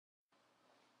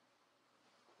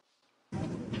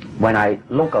When I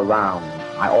look around,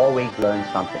 I always learn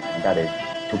something, and that is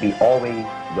to be always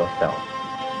yourself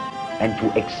and to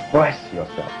express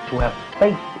yourself, to have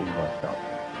faith in yourself.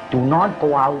 Do not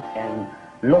go out and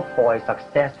look for a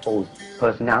successful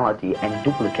personality and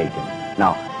duplicate him.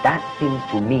 Now, that seems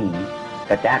to me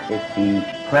that is the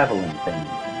prevalent thing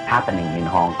happening in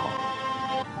Hong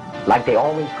Kong. Like they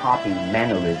always copy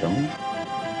mannerisms,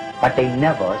 but they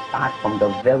never start from the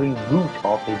very root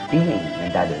of his being,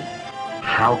 and that is,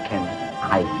 how can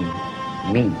I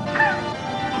be me?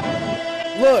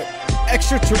 Look,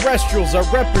 extraterrestrials, I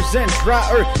represent dry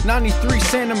earth. 93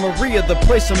 Santa Maria, the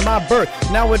place of my birth.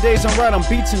 Nowadays I'm right on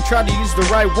beats and try to use the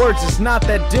right words. It's not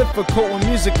that difficult when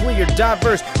musically you're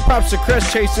diverse. Props to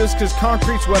crest chasers, cause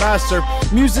concrete's what I serve.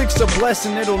 Music's a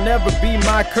blessing, it'll never be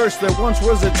my curse. There once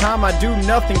was a time I do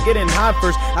nothing, getting high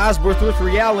first. I was birthed with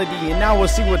reality, and now I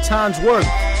see what time's worth.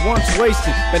 Once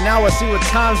wasted, but now I see what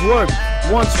time's worth.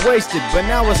 Once wasted, but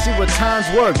now I see what time's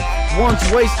worth. Once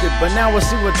wasted, but now I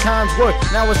see what time's worth.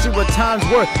 Now I see what time's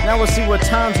worth. Now I see what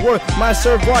time's worth. Might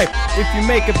serve life if you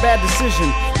make a bad decision.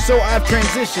 So I've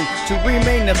transitioned to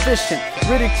remain efficient.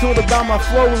 Ridiculed about my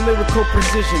flow and lyrical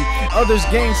precision. Others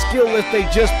gain skill if they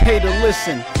just pay to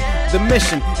listen. The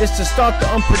mission is to start the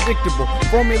unpredictable.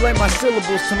 Formulate my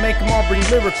syllables to make them all bring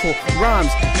lyrical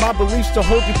rhymes. My beliefs to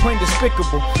hold you plain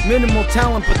despicable. Minimal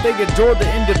talent, but they adore the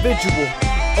individual.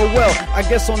 Oh well, I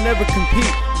guess I'll never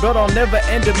compete, but I'll never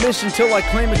end a mission till I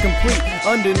claim it complete.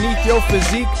 Underneath your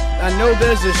physique, I know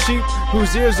there's a sheep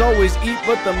whose ears always eat,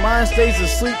 but the mind stays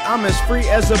asleep. I'm as free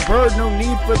as a bird, no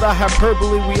need for the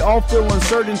hyperbole. We all feel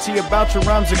uncertainty about your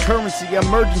rhymes of currency.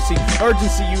 Emergency,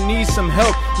 urgency, you need some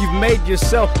help. You've made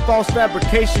yourself false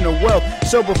fabrication of wealth.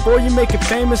 So before you make it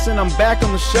famous and I'm back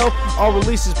on the shelf, I'll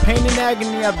release this pain and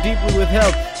agony I've deeply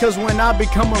withheld. Cause when I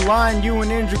become a lion, you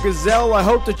an injured gazelle, I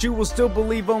hope that you will still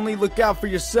believe, only look out for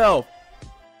yourself.